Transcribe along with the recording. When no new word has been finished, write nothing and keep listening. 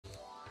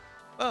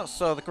Oh,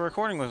 so the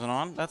recording wasn't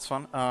on. That's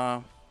fun.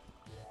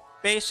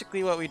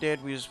 Basically what we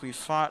did was we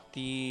fought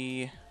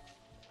the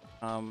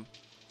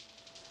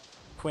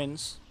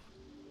twins,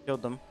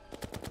 killed them,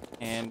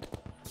 and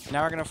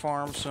now we're gonna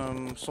farm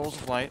some Souls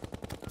of Light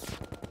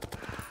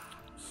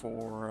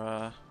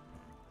for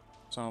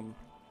some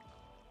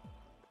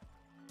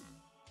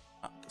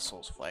not the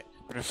Souls of Light.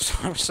 We're gonna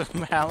farm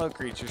some Hallow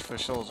creatures for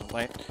Souls of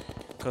Light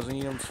because we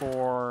need them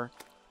for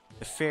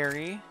the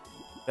fairy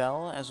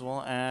bell as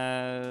well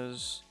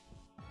as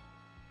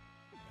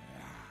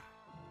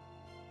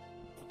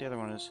what the other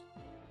one is.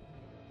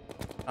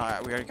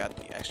 Alright, we already got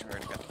the. Actually, we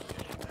already got the.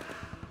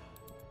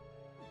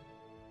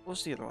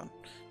 What's the other one?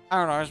 I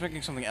don't know. I was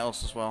making something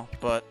else as well,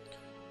 but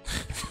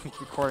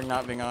recording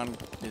not being on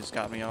has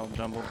got me all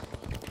jumbled.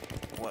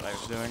 What I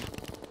was doing.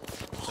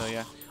 So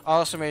yeah, I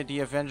also made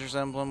the Avengers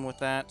emblem with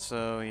that.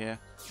 So yeah,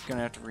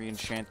 gonna have to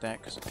re-enchant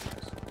that because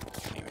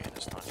anyway,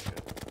 it's not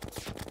good.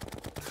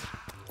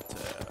 So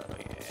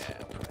yeah,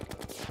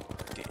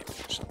 probably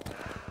damage or something.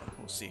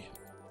 We'll see.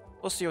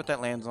 We'll see what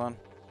that lands on.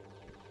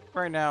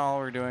 Right now, all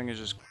we're doing is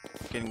just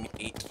getting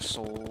 8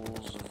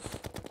 souls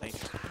of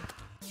light,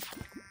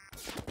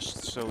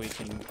 just so we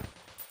can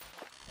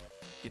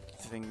get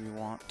the thing we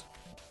want.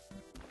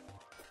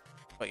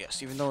 But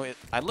yes, even though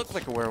I look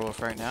like a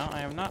werewolf right now,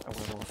 I am not a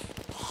werewolf.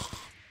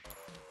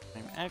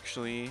 I'm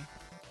actually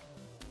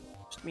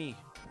just me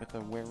with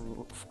a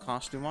werewolf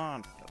costume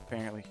on,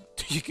 apparently.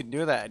 You can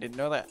do that, I didn't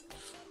know that.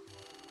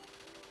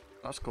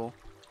 That's cool.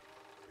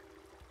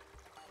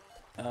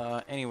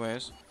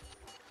 Anyways.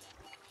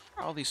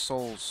 Where are all these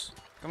souls?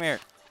 Come here.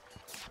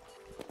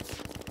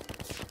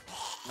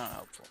 Not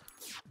helpful.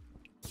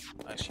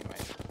 Actually,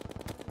 might.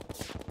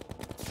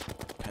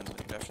 Depends on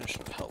your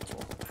definition of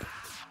helpful.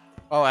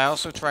 Oh, I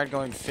also tried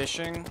going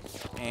fishing,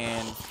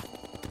 and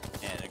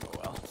it didn't go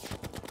well.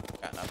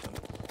 Got nothing.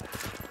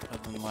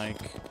 Other than,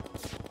 like,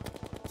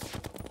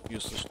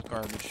 useless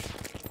garbage.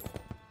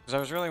 Because I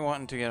was really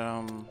wanting to get,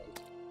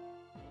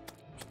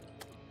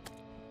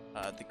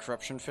 the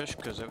corruption fish,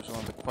 because it was one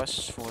of the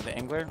quests for the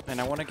angler, and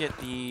I want to get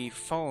the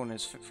phone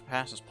as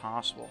fast as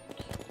possible.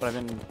 But I've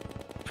been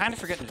kind of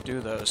forgetting to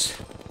do those.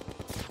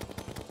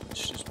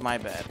 It's just my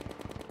bad.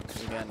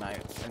 Because again,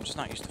 I'm just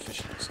not used to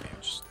fishing in this game.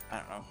 It's just, I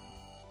don't know.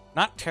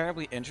 Not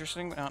terribly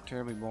interesting, but not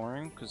terribly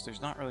boring, because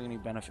there's not really any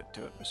benefit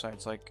to it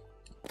besides, like,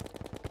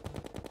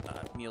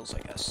 meals,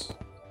 I guess.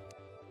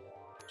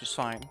 Just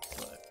fine,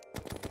 but...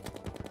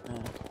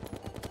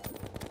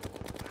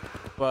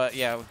 But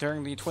yeah,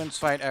 during the twins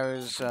fight, I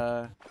was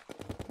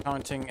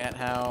commenting at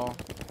how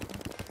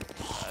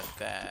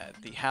that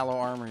the Hallow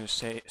armor has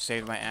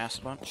saved my ass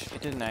a bunch.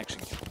 It didn't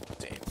actually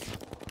save me.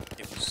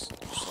 It was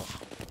useful.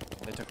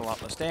 They took a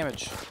lot less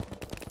damage.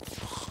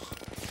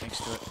 Thanks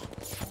to it.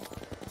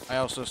 I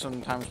also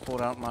sometimes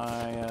pulled out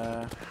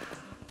my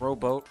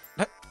rowboat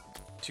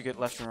to get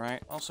left and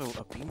right. Also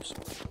a beam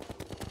sword.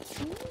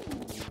 Ooh,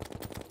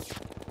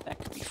 that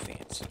could be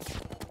fancy.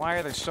 Why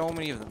are there so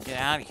many of them? Get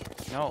out of here.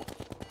 No.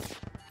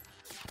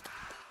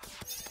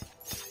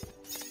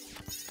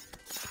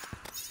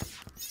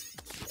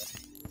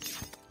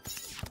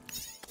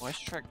 Well, I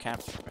should try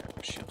Captain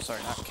America shield.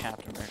 Sorry, not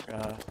Captain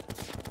America.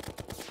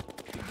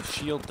 The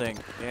shield thing.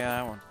 Yeah,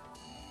 that one.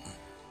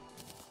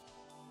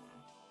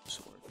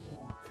 Sword.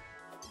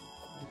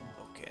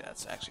 Okay,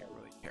 that's actually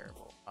really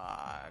terrible.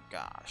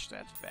 Gosh,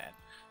 that's bad.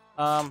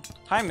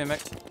 Hi, Mimic.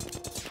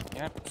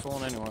 You're not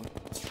fooling anyone.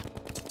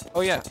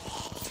 Oh, yeah.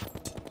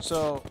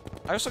 So,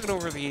 I was looking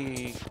over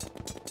the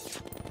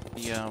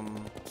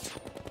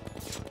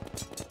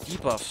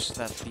debuffs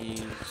that the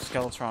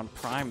Skeletron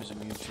Prime is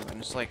immune to,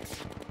 and it's like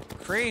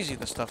crazy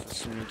the stuff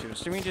it's immune to.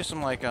 It's immune to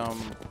some like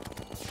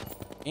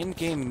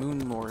in-game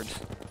Moon Lord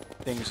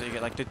things that you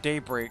get, like the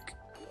Daybreak.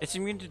 It's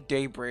immune to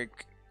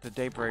Daybreak, the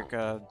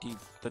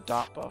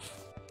dot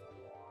buff.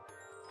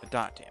 The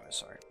dot damage,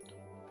 sorry.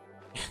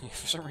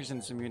 For some reason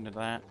it's immune to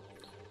that.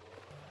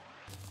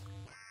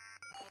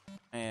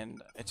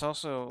 And it's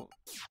also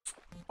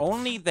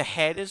only the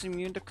head is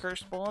immune to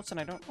cursed bullets, and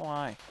I don't know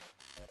why.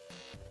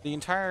 The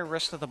entire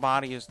rest of the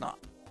body is not,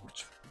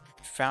 which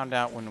we found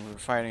out when we were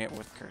fighting it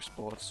with cursed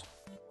bullets.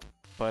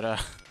 But,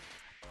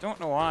 don't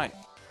know why.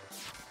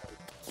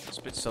 It's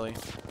a bit silly.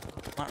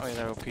 Not really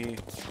that OP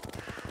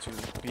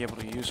to be able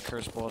to use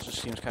cursed bullets.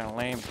 Just seems kind of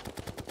lame.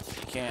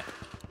 You can't.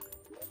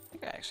 I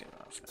think I actually have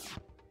enough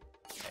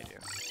now. I do.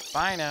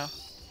 Bye now.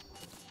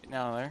 Get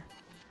out of there.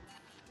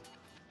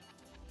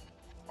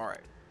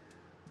 Alright.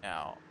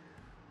 Now,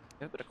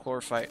 a bit of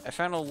chlorophyte. I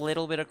found a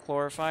little bit of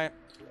chlorophyte.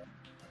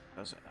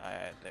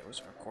 That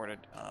was recorded.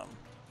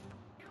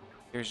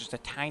 There's just a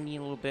tiny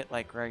little bit,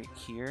 like, right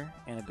here,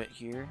 and a bit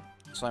here.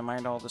 So I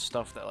mined all the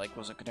stuff that, like,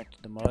 wasn't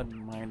connected to mud,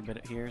 and mined a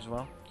bit here as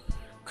well.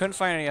 Couldn't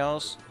find any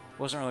else.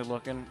 Wasn't really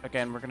looking.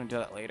 Again, we're gonna do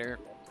that later.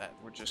 That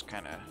we're just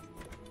kind of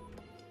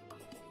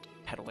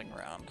pedaling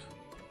around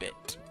a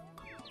bit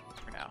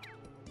for now.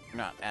 We're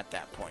not at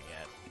that point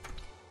yet.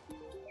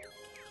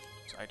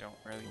 So I don't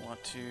really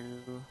want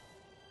to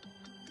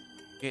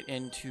get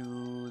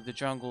into the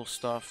jungle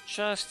stuff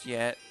just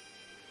yet.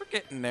 We're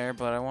getting there,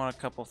 but I want a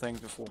couple things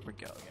before we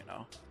go, you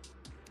know.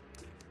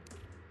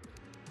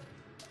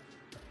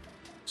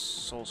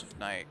 Souls of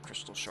Night,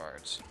 Crystal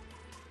Shards.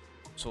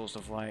 Souls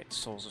of Light,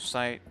 Souls of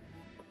Sight.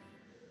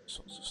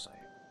 Souls of Sight.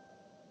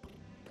 I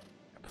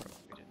put them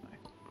away, didn't I?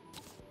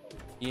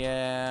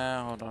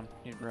 Yeah, hold on.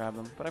 Need to grab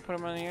them. But I put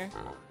them in the air.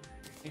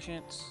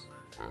 Patience.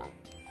 No,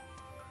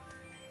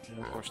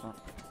 of course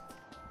not.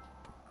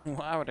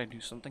 Why would I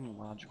do something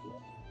logical?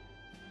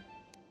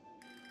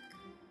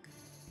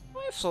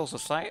 I have Souls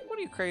of Sight. What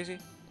are you, crazy?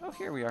 Oh,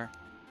 here we are.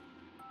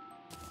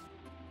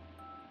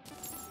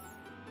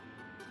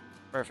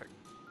 Perfect.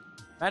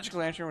 Magic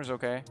Lantern was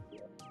okay.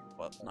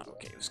 Well, not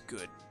okay. It was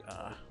good.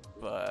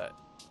 But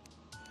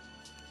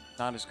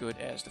not as good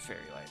as the Fairy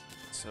Light.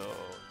 So,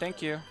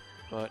 thank you,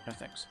 but no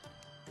thanks.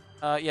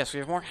 Yes, we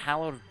have more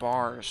hallowed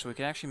bars, so we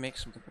can actually make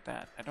something with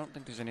that. I don't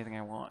think there's anything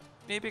I want.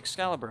 Maybe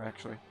Excalibur,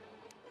 actually.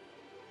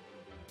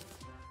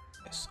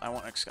 Yes, I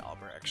want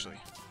Excalibur, actually.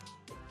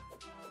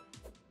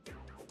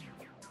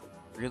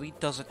 Really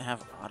doesn't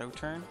have auto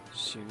turn?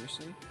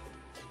 Seriously?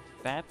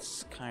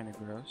 That's kind of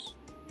gross.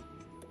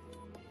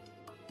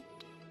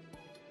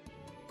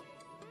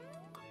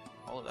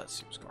 All of that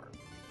seems garbage.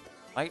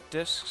 Light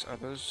discs, are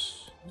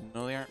those...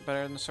 No, they aren't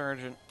better than the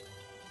Sergeant.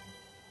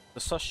 The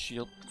Sus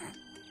Shield.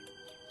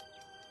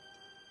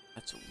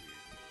 That's a weird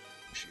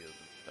shield,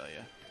 I'll tell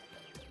ya.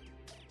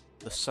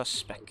 The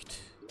Suspect.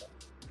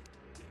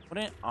 What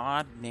an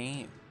odd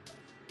name.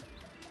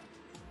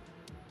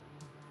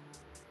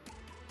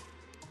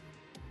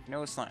 I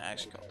know it's not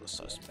actually called the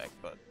Suspect,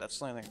 but that's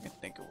the only thing I can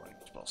think of when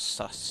it's spelled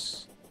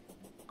sus.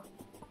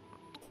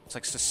 It's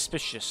like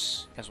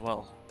suspicious as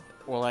well.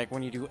 Or like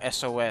when you do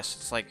SOS,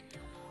 it's like,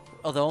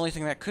 oh, the only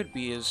thing that could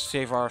be is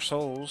save our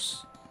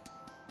souls.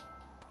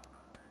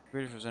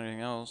 Weird if there's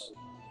anything else.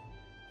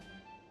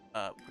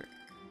 We're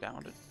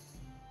bounded.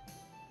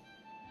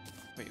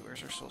 Wait,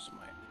 where's our Souls of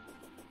Might?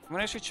 I'm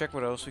gonna actually check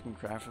what else we can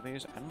craft for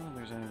these. I don't know if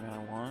there's anything I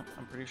want,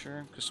 I'm pretty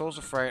sure. Because Souls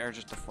of Fright are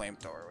just a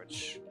flamethrower,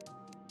 which...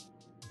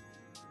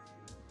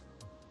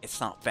 It's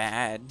not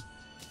bad,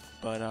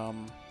 but, not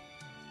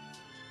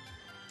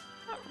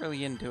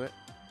really into it.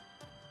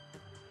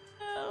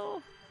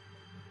 No.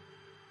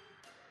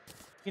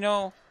 You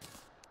know,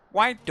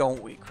 why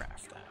don't we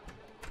craft that?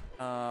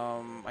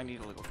 I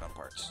need illegal gun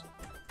parts.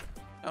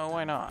 Oh,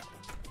 why not?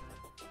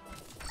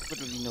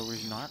 Literally no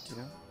reason not to.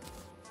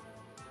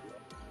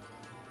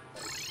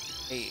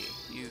 Hey,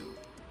 you.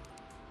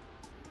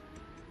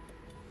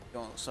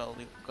 Don't sell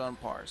illegal gun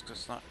parts because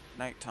it's not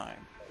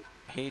nighttime.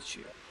 I hate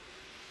you.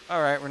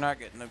 Alright, we're not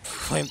getting a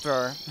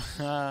flamethrower.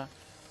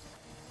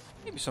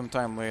 Maybe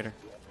sometime later.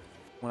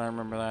 When I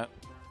remember that.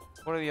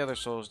 What do the other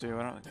souls do?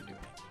 I don't think they do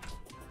anything.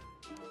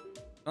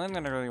 The only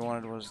thing that I really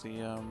wanted was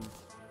the,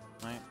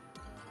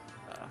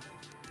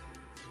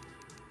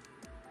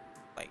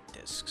 light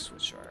discs,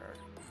 which are...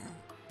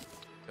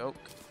 Joke.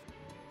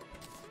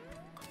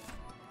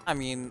 I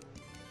mean,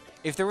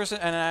 if there was an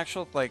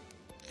actual, like,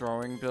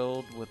 throwing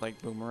build with,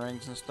 like,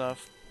 boomerangs and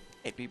stuff,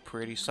 it'd be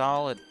pretty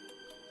solid.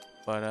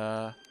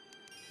 But,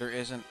 there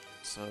isn't,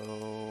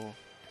 so...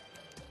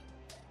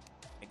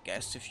 I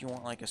guess if you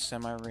want, like, a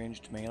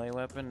semi-ranged melee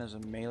weapon as a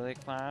melee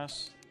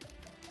class,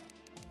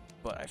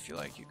 but I feel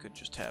like you could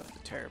just have the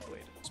Terror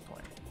Blade at this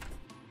point.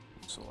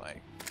 So,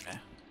 like, eh.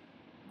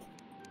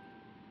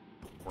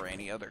 Or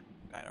any other,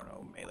 I don't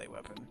know, melee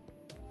weapon.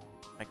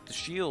 Like the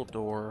shield,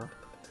 or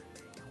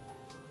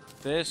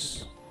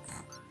this,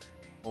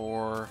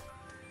 or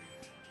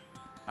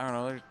I don't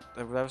know.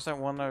 That was that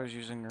one that I was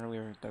using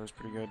earlier. That was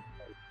pretty good.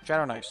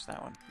 Shadow Knife's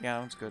that one. Yeah, that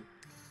one's good.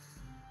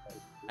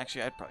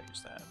 Actually, I'd probably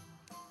use that.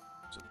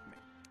 So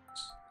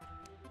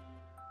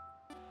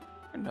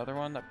another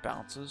one that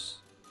bounces.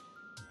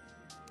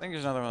 I think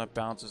there's another one that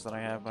bounces that I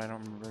have, but I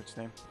don't remember its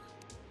name.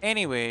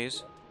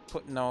 Anyways,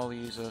 putting all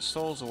these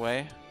souls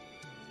away.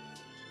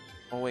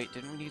 Oh wait,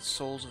 didn't we need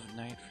Souls of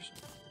Night for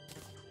something?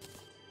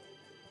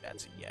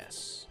 That's a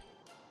yes.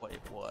 What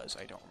it was,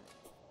 I don't remember.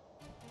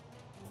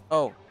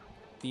 Oh,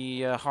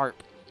 the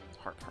Harp.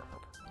 Harp.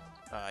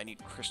 I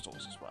need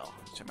crystals as well,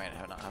 which I might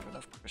not have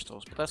enough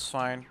crystals, but that's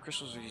fine.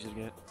 Crystals are easy to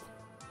get.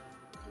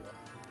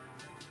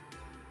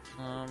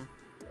 The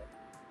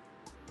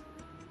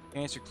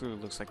answer clearly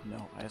looks like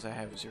no, as I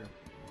have 0.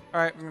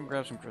 Alright, I'm gonna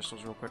grab some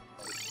crystals real quick.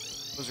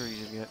 Those are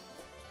easy to get.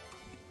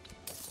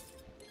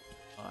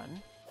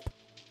 1,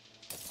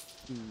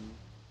 2,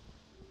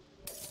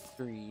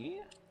 3.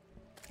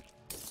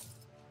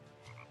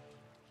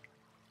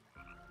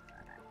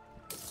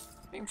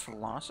 Name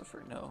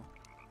Philosopher? No.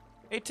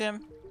 Hey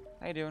Tim,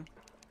 how you doing?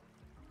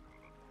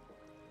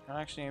 I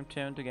actually am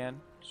Tim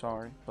again.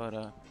 Sorry,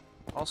 but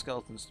all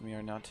skeletons to me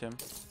are now Tim.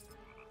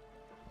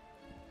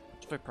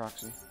 Just by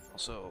proxy.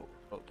 Also,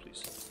 boat,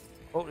 please.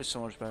 Boat is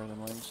so much better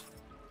than wings.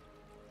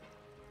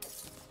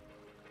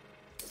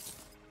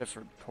 Except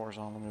for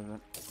horizontal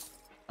movement.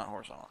 Not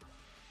horizontal.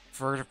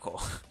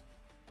 Vertical.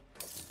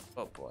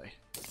 Oh boy.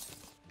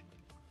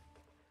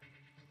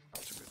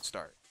 That's a good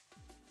start.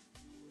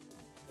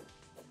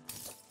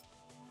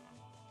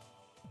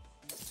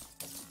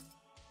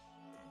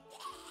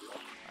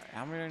 Alright,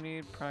 how many do I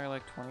need? Probably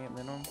like 20 at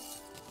minimum.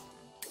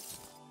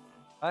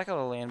 I like how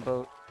the land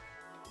boat.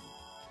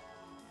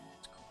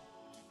 It's cool.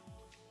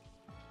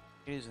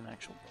 It is an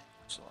actual boat,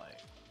 so like,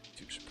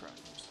 too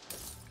surprised.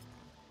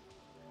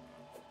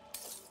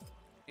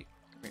 Hey,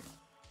 come here.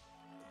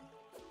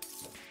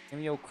 Give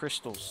me your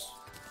crystals.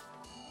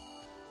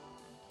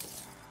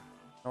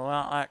 No,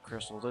 not that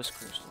crystal, this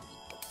crystal.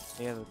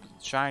 Yeah, the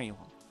shiny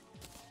one.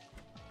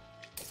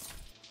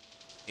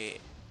 Yeah.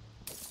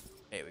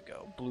 There we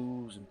go.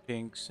 Blues and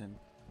pinks and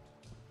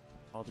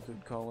all the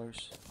good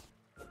colors.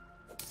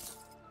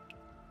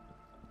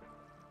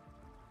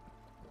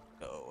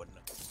 Oh, and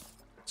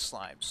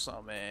slime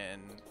summon.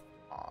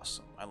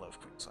 Awesome. I love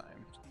quick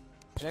slime.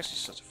 It's actually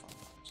such a fun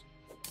boss.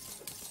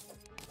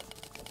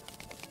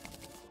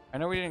 I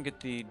know we didn't get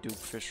the Duke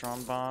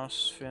Fishron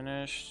boss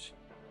finished.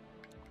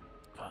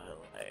 But,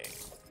 like,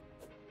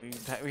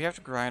 we have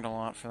to grind a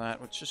lot for that,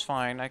 which is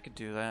fine. I could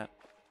do that.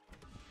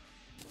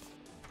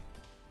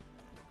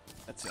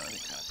 That's the only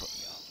thing kind of put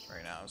me off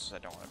right now, is I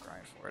don't want to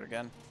grind for it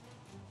again.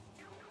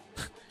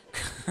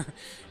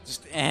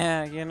 Just,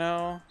 you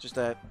know, just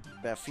that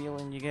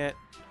feeling you get.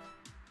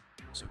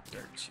 So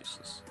dirt's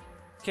useless.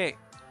 Okay,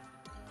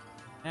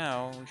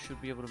 now we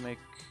should be able to make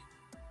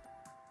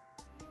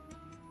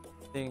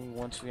a thing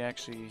once we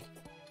actually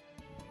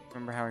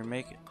remember how we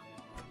make it.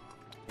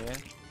 Yeah.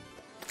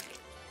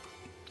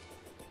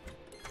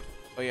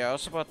 Oh yeah, I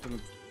also bought the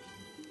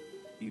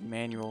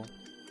manual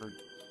for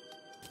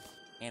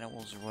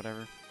animals or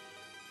whatever.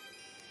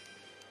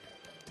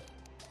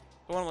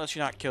 The one that lets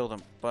you not kill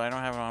them, but I don't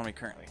have it on me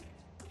currently.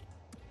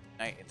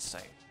 Night in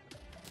sight.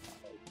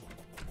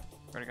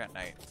 Already got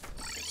night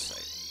in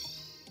sight.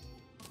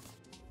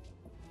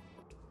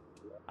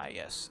 Ah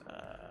yes,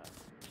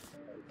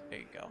 there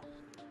you go.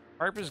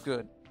 Harp is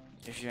good,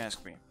 if you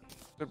ask me.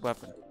 Good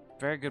weapon.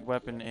 Very good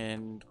weapon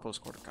in close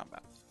quarter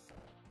combat.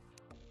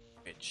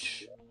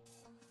 Which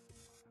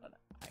I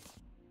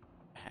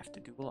have to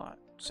do a lot,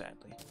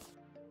 sadly.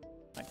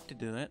 I like to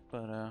do it,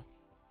 but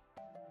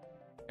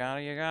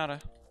you gotta.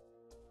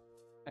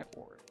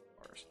 Or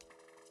bars.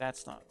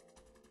 That's not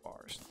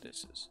bars.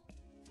 This is.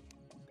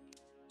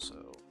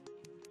 So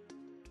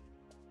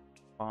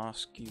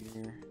boss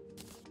gear.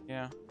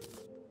 Yeah.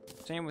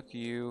 Same with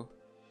you.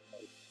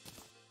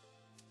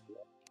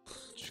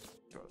 Just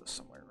throw this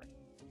somewhere.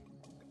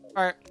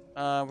 Right.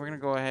 Alright, we're gonna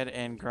go ahead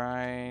and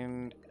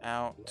grind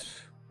out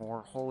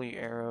more holy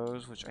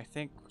arrows, which I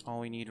think all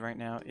we need right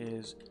now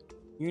is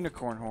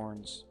unicorn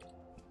horns.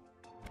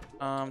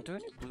 Do I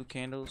need blue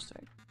candles?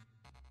 Did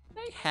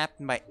I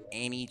happen by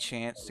any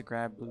chance to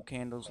grab blue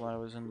candles while I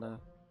was in the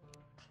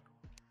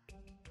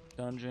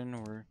dungeon,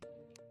 or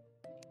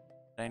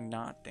did I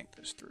not think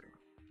this through?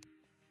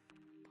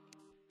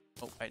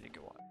 Oh, I did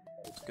go on.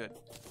 It's good.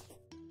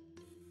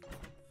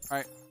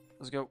 Alright,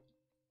 let's go.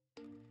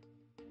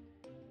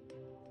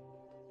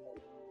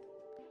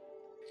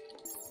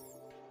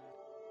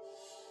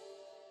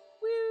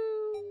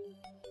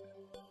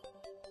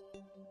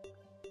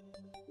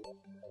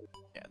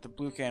 Yeah, the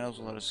blue candles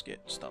will let us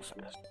get stuff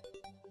fast.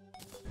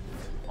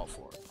 All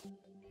for it.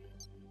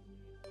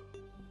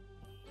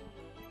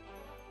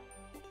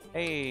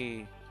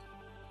 Hey!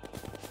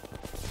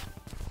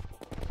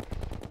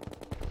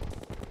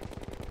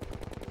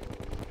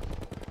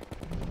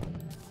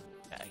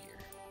 Out of here.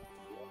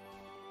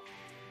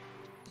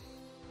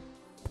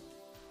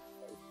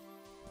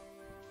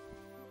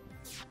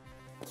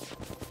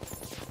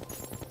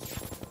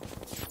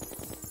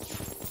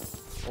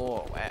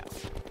 Oh, wow.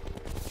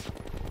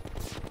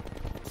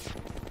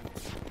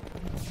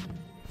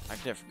 I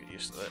definitely get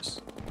used to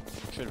this.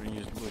 Should have been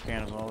using blue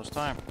candles all this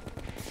time.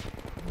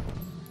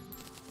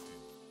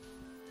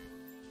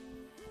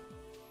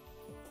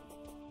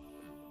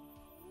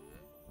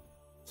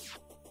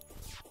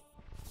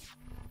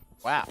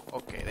 Wow,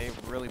 okay, they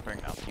really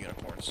bring out the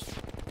unicorns.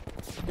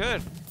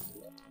 Good!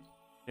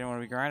 Didn't want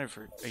to be grinded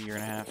for a year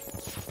and a half.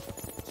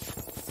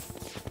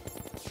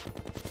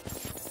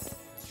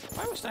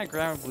 Why wasn't I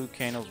grabbing blue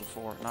candles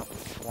before? Not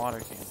blue, water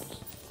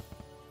candles.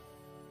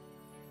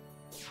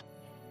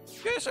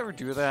 You guys ever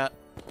do that?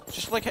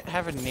 Just like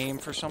have a name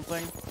for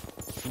something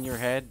in your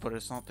head, but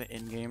it's not the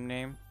in-game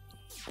name.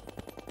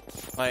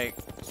 Like,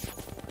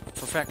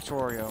 for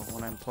Factorio,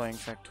 when I'm playing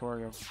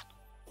Factorio,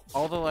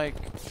 all the like,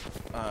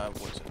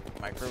 what is it?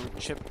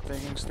 Microchip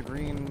things, the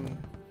green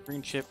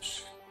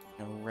chips,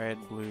 you know, red,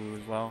 blue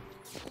as well.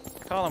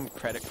 I call them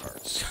credit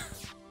cards.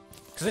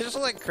 Because they just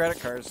look like credit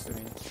cards to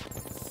me.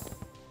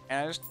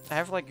 And I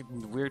have like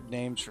weird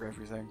names for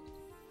everything.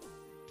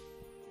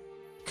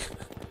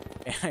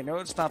 And I know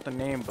it's not the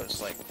name, but it's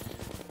like,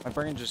 my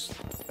brain just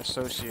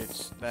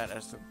associates that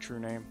as the true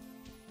name.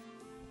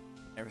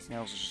 Everything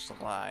else is just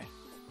a lie.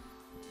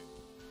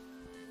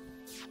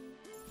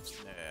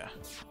 Yeah.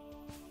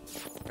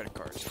 Credit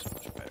cards is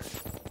much better.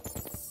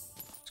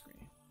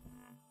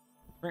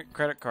 Print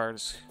credit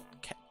cards.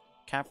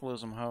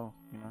 Capitalism ho,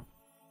 you know?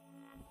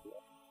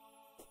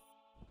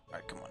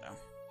 Alright, come on now.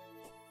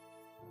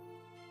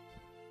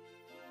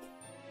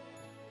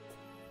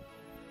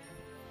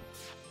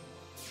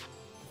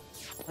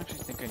 I actually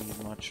think think I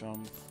need much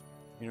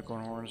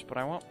unicorn horns, but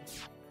I won't.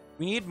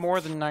 We need more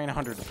than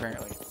 900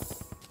 apparently.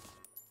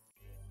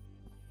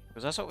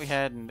 Because that's what we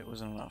had and it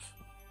wasn't enough.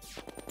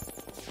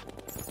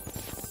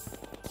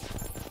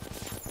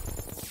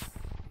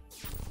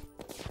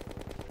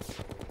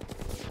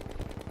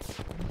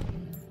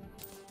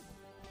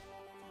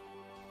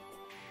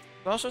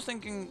 I was also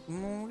thinking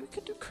we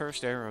could do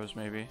cursed arrows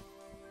maybe.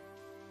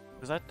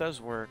 Because that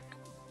does work.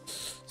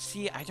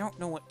 See, I don't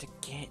know what to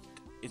get.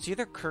 It's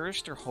either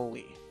cursed or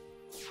holy.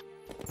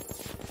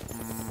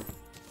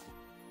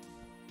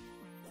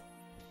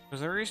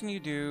 Because the reason you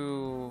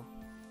do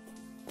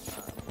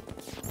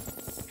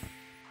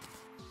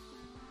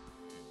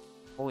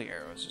holy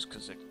arrows is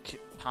because it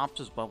pops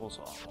his bubbles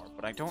a lot more,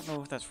 but I don't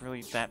know if that's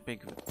really that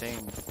big of a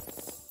thing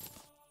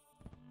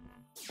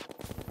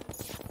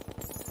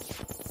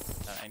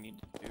that I need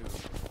to do.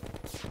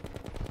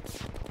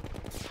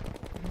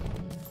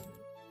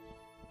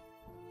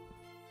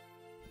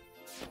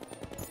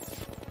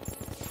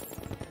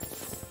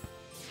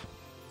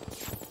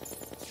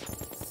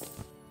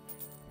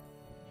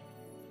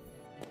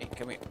 Hey,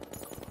 come here.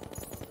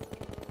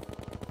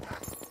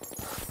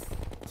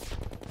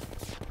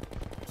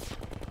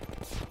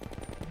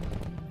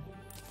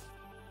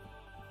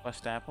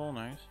 West Apple,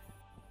 nice.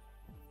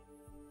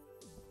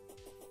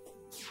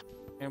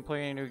 Didn't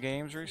play any new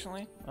games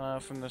recently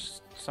from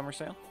this summer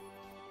sale.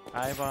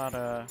 I bought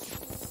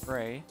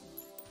Prey.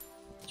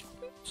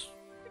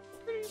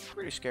 It's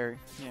pretty scary,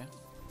 yeah.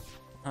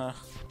 I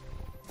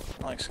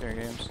like scary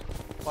games.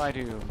 Well, I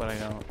do, but I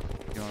don't.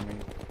 You know what I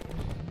mean?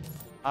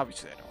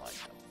 Obviously, I don't like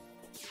them.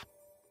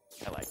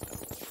 I like them.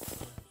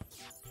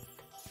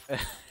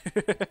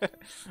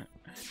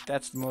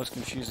 That's the most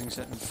confusing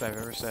sentence I've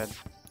ever said.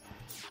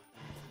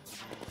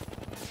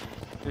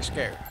 They're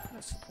scary,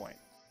 that's the point.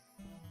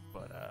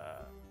 But,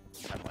 I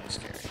don't like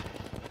scary.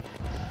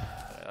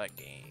 But I like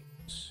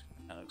games.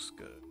 That looks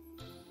good.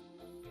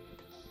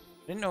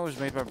 Didn't know it was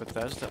made by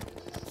Bethesda.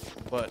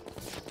 But,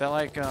 that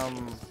like,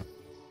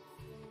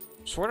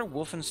 sort of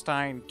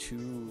Wolfenstein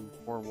 2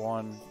 or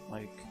 1,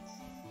 like,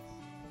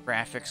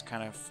 graphics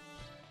kind of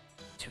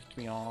tipped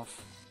me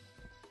off.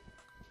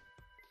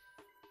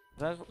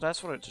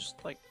 That's what it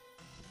just, like,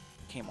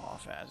 came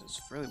off as.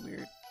 It's really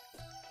weird.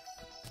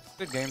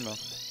 Good game, though.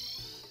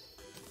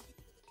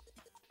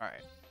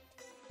 Alright.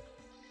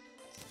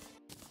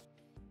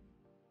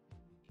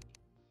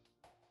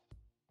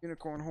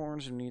 Unicorn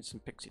horns and need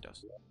some pixie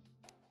dust.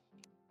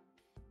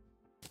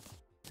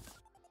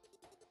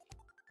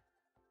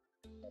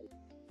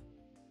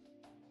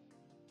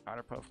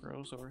 Powder Puff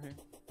Girls over here.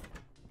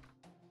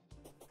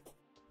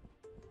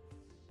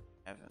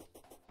 Haven't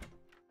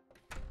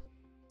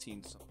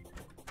seen some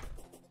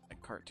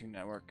like Cartoon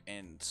Network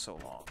in so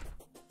long.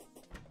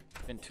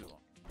 Been too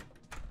long.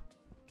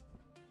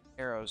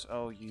 Arrows.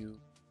 Oh, you.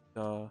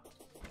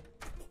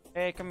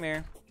 Hey, come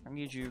here. I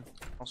need you.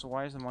 Also,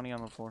 why is the money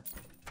on the floor?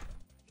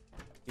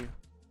 You.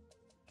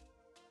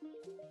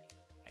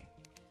 Hey.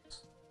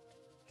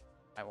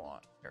 I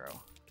want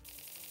arrow.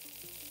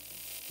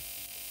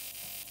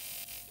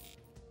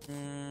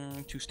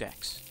 2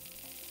 stacks.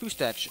 2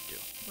 stacks should do,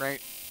 right?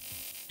 2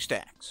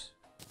 stacks.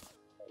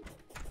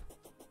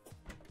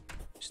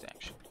 2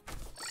 stacks should do.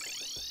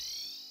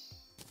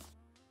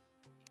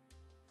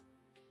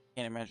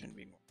 Can't imagine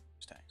being more 2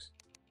 stacks.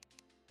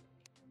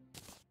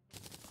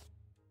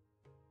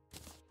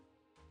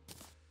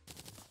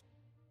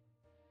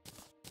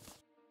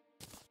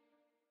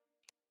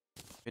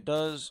 If it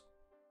does,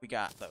 we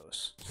got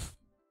those.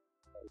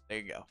 There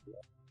you go.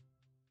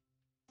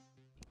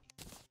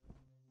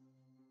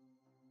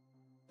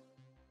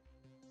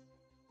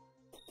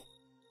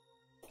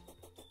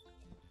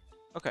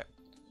 Okay.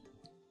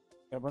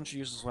 Got a bunch of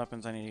useless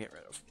weapons I need to get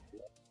rid of.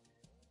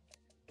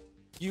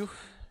 You.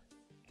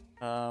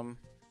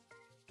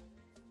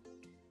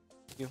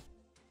 You.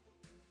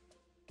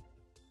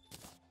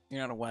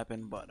 You're not a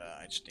weapon, but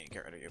I just need to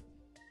get rid of you.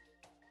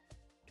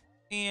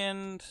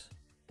 And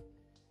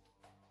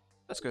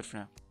that's good for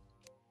now.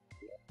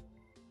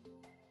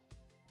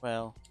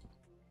 Well,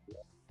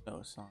 no,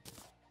 it's not.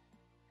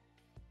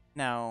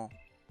 Now,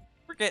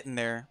 we're getting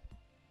there.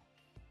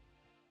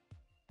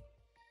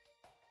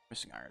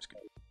 Missing iron is good.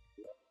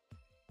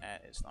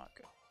 That is not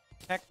good.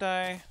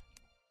 Cacti.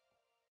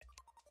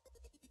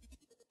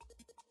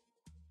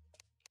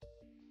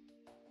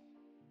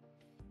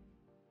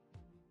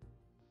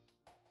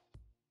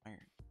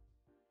 Iron.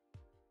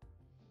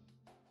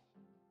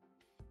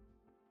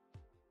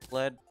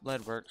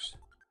 Lead works.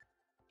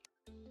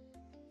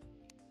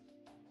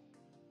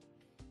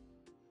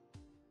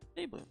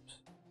 Day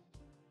blooms.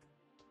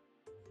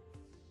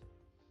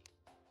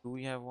 Do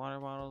we have water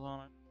bottles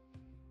on it?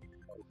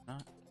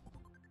 Not.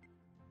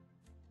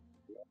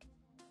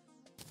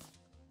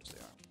 Yes, they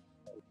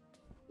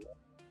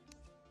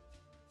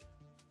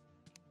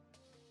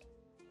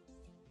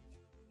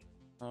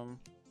are.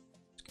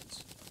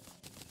 Skins.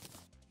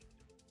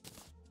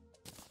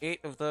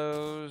 8 of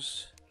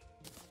those.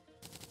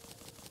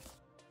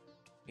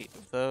 8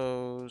 of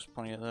those.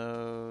 Plenty of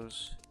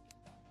those.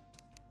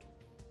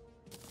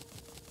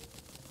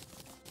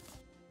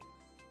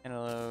 10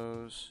 of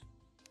those.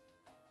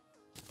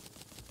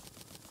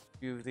 A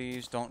few of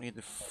these don't need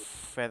the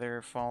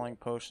feather falling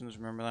potions,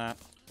 remember that?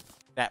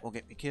 That will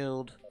get me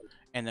killed.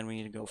 And then we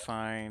need to go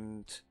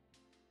find...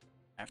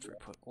 After we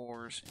put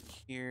ores in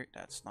here,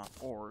 that's not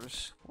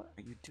ores. What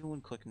are you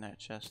doing clicking that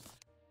chest?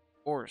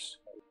 Ores.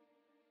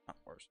 Not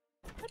ores.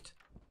 What?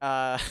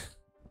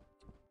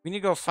 We need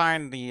to go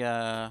find the,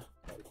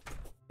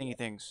 thingy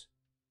things.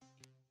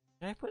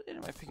 Did I put it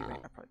in my piggy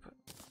bank? I probably put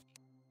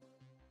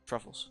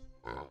truffles.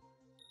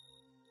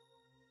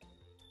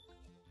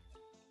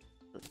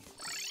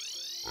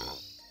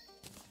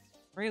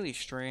 Really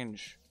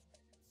strange.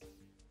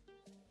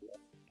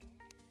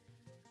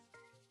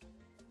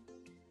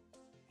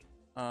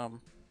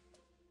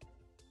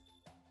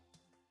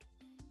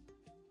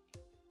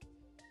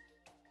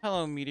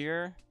 Hello,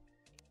 meteor.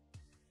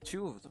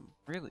 2 of them.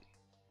 Really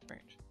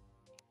strange.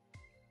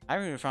 I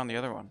haven't even found the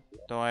other one,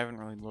 though I haven't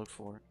really looked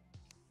for it.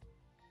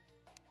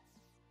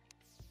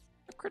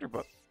 A critter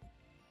book.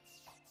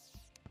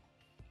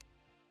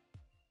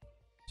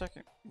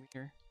 Second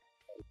meteor.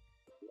 I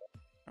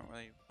don't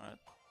really want to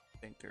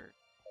think they're...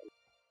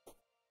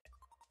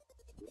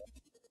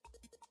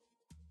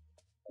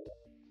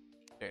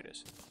 There it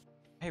is.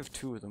 I have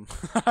 2 of them.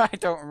 I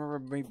don't remember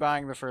me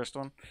buying the first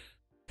one.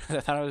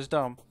 I thought it was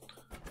dumb.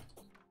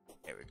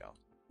 There we go.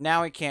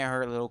 Now we can't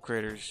hurt little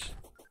critters.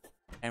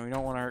 And we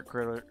don't want to hurt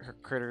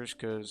critters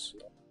because...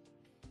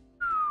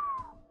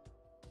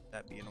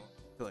 That'd be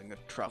killing a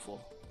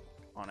truffle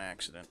on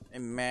accident.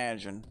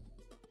 Imagine.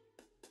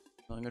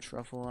 Killing a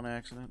truffle on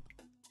accident.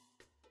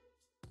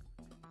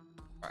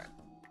 Alright.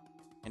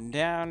 And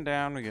down,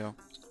 down we go.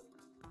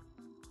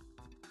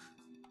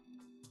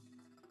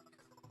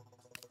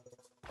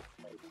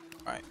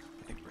 Alright,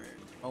 I think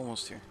we're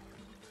almost here.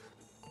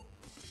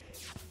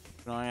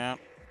 Keep an eye out.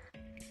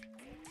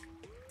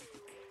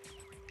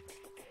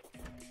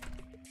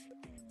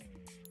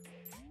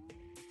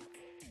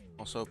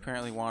 Also,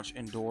 apparently watch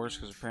indoors,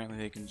 because apparently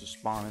they can just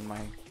spawn in my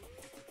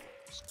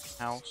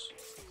house.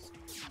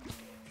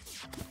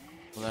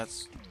 Well,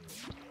 that's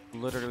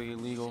literally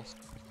illegal.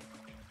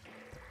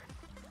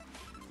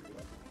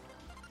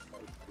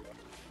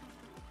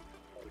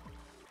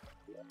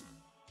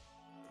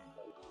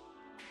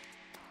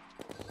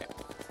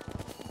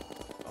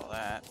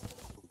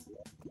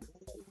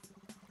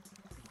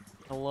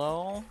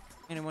 Hello?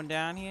 Anyone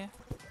down here?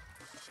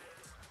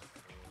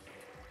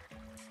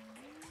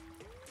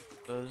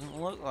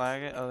 Doesn't look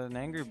like it, other than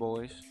angry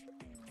boys.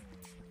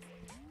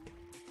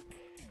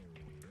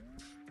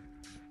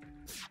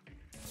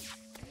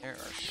 There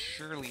are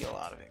surely a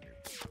lot of angry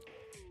boys.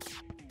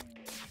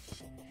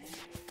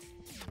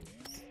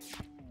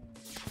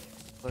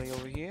 Anybody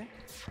over here?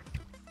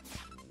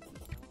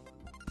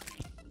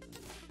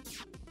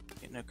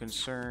 Getting a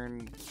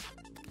concern.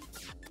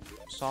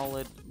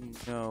 Solid,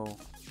 no.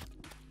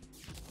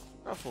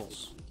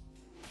 Ruffles.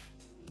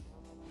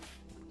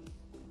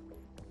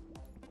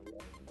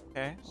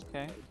 Okay,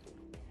 okay.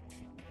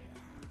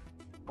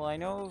 Well, I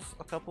know of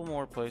a couple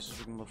more places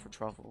we can look for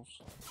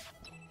truffles.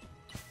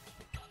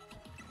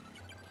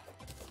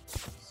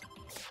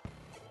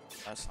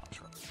 That's not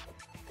true.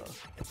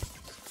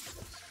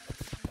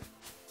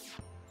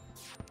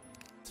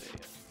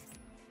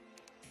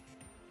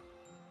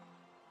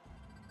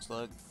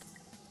 Slug.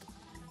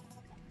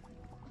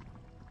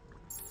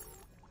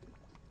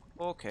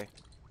 Okay.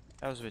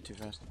 That was a bit too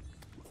fast.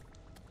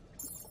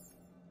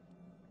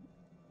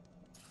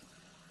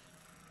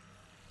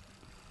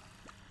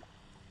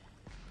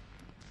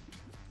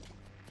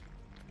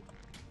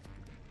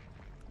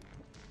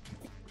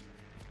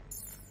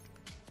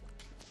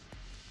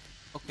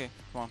 Okay,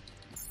 come on.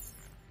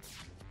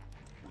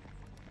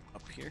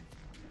 Up here.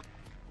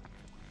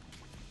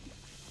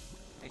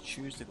 I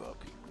choose to go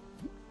up here.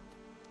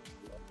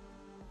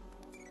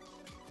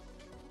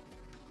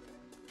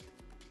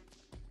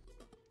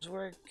 Is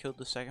where I killed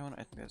the second one? I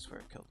think that's where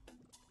I killed.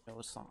 No,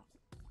 it's not.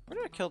 Where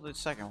did I kill the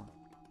second one?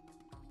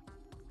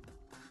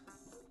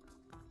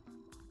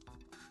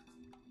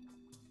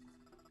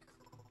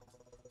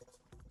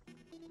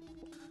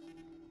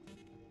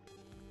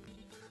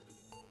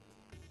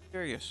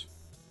 Curious.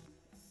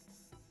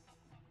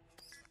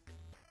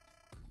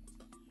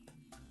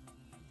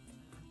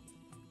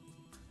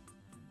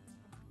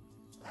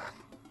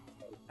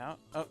 Out.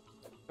 Oh,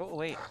 go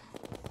away.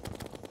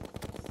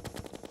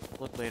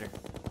 Look later.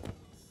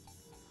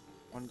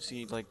 I want to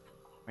see, like,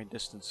 my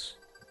distance.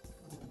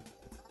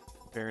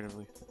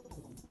 Comparatively.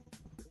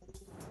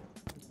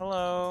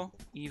 Hello,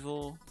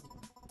 evil.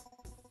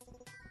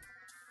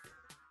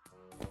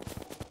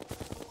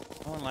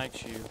 No one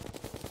likes you.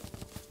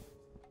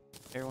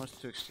 Everyone wants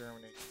to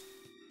exterminate.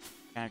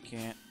 I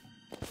can't.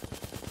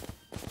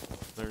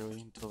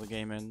 Literally, until the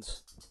game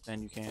ends.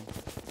 Then you can.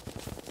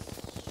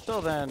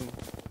 Till then,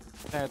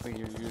 sadly,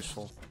 you're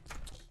useful.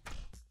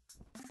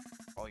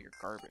 All your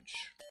garbage.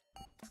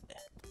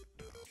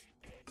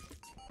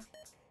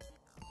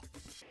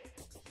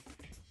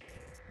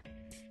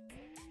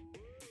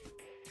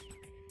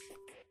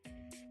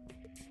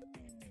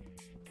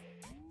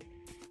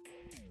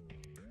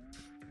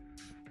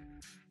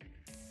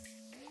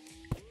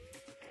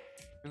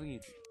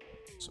 literally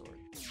sword.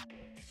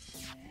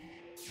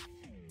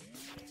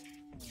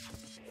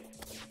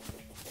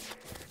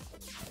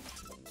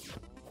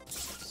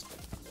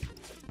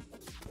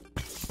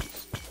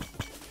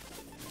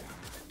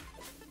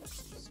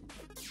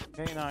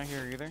 Okay, not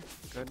here either.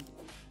 Good.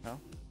 No.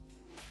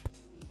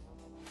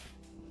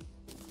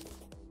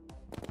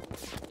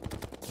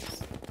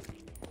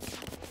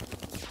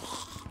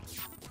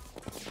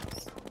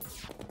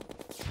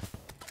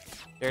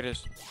 There it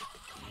is.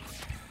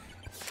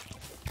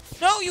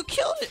 No, you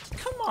killed it!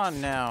 Come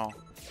on now.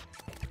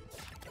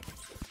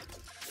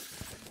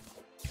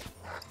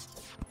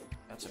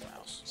 That's a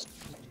mouse.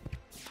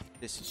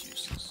 This is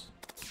useless.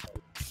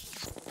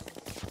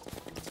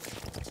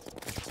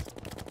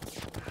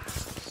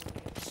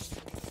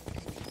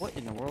 What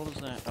in the world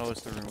is that? Oh,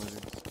 it's the rune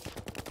wizard.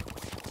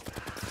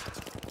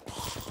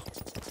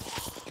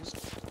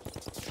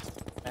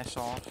 Mess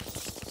off.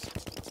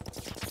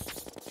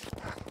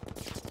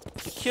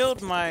 You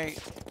killed my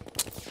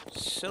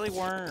silly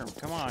worm.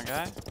 Come on,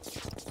 guy.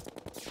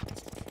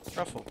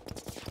 Truffle.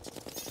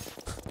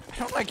 I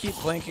don't know why I keep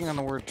blanking on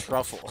the word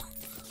truffle.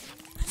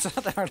 It's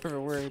not that hard of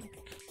a word.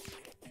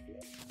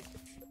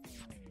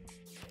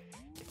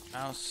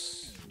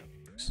 Mouse.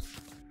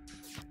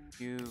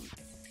 You.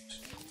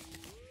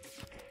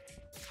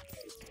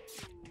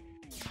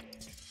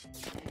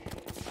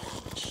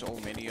 So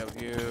many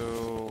of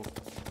you.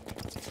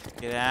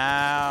 Get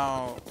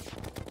out.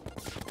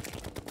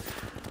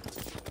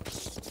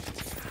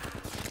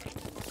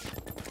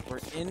 We're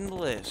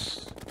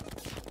endless.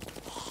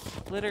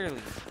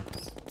 Literally.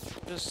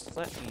 Just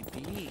let me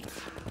be.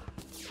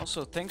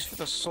 Also, thanks for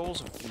the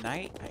souls of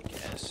night, I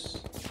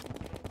guess.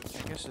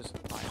 I guess it's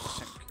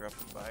 5%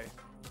 corrupted by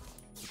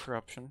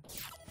corruption.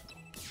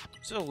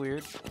 Still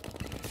weird.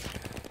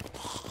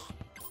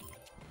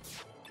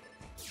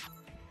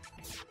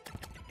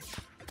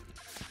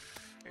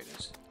 There it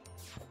is.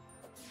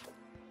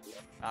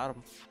 Got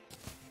him.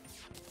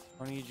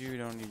 Don't need you,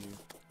 don't need you.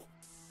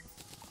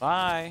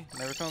 Bye!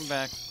 Never coming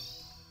back.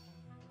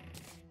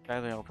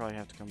 Sadly, I'll probably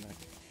have to come back.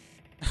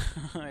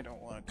 I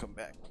don't want to come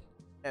back.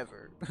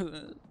 Ever.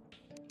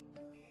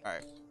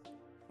 Alright.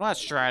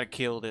 Let's try to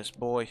kill this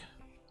boy.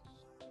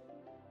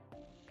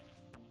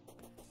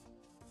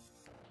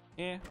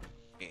 Yeah.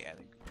 Yeah, I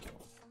think we can kill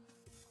him.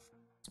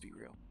 Let's be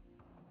real.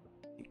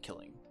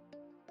 Killing.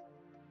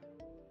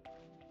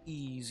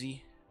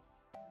 Easy.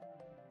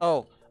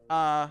 Oh,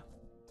 I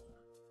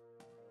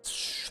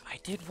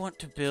did want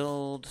to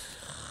build...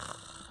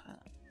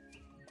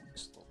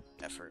 Just a little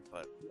effort,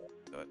 but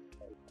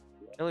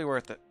really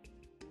worth it.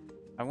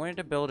 I wanted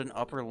to build an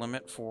upper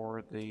limit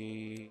for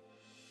the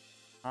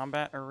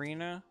combat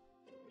arena.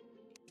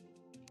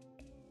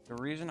 The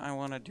reason I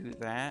want to do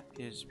that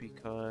is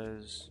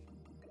because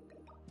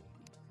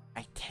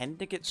I tend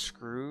to get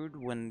screwed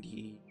when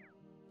the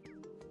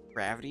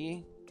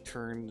gravity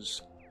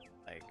turns,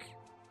 like,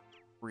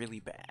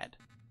 really bad.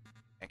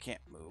 I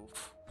can't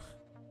move.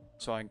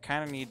 So I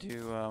kind of need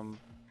to,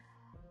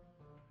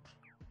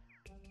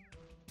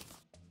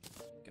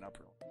 get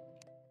upper.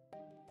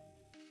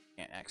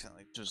 Can't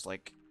accidentally just,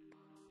 like,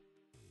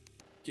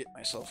 get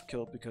myself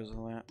killed because of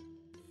that.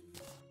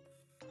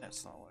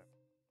 That's not what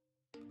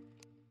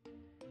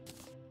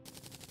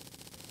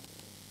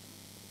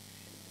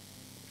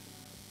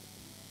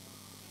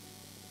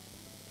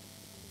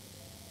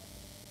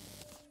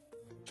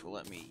which will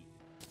let me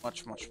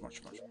much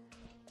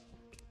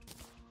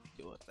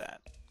deal with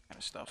that kind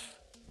of stuff.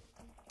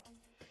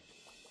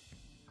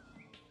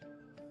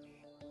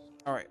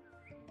 Alright.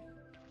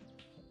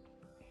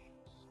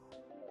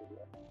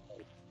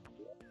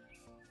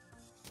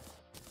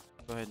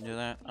 Go ahead and do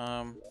that.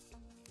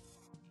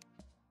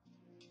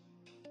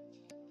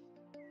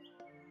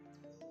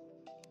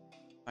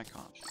 My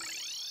conch.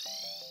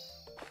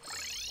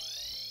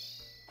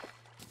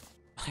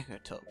 I gotta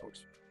teleport.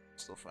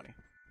 It's still funny.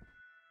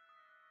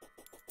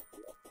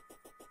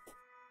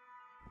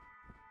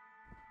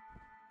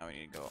 Now we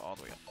need to go all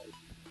the way up.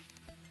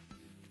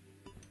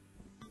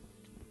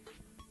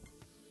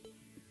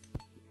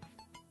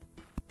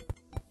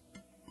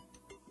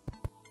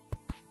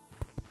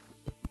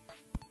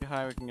 See how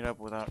high we can get up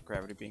without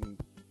gravity being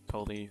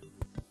totally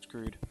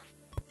screwed.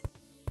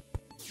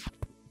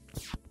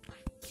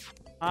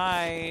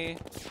 Hi!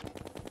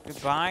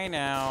 Goodbye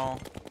now.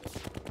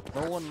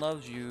 No one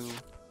loves you.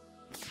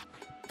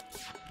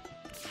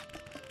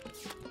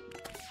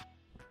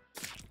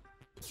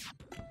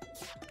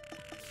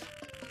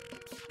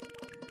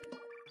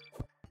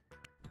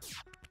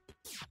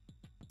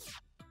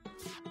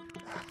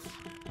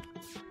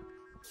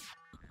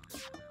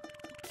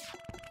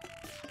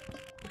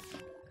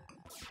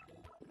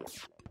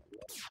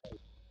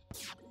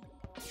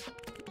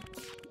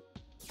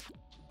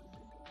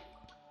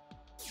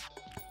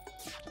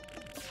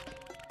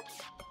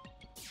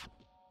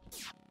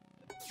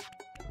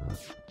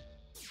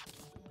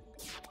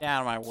 Get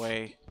out of my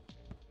way,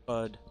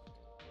 bud.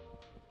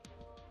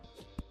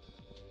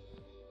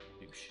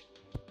 Douche.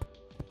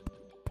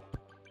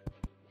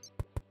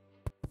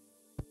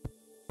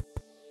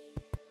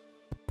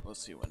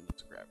 let's see when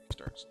the gravity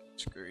starts to get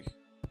screwy.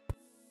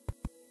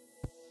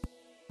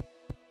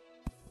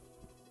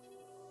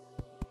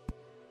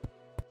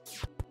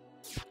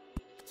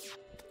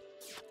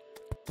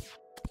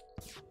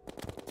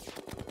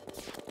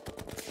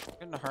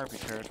 Getting to Harpy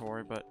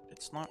territory, but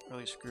it's not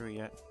really screwy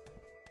yet.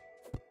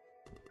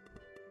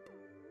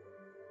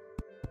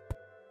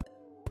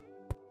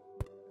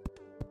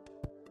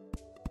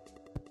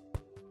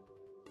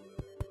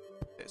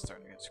 It's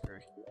starting to get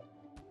screwy.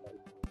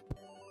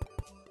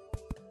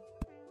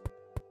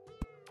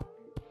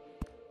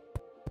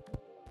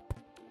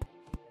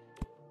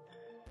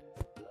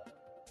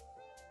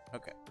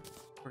 Okay,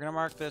 we're gonna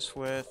mark this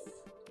with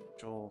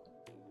actual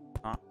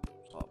not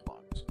solid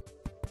blocks.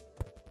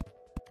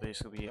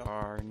 Basically,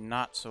 our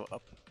not so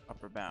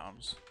upper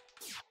bounds.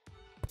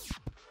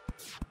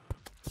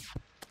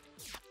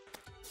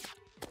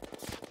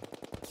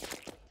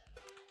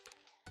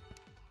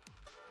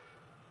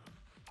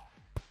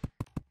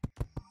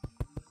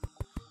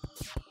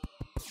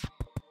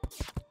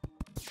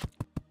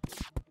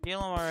 Heal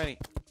him already.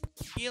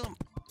 Heal him.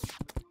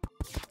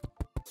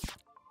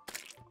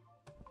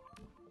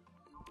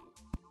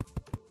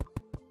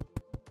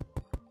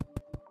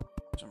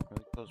 Some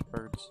really close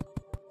birds.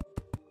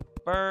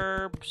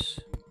 Burbs.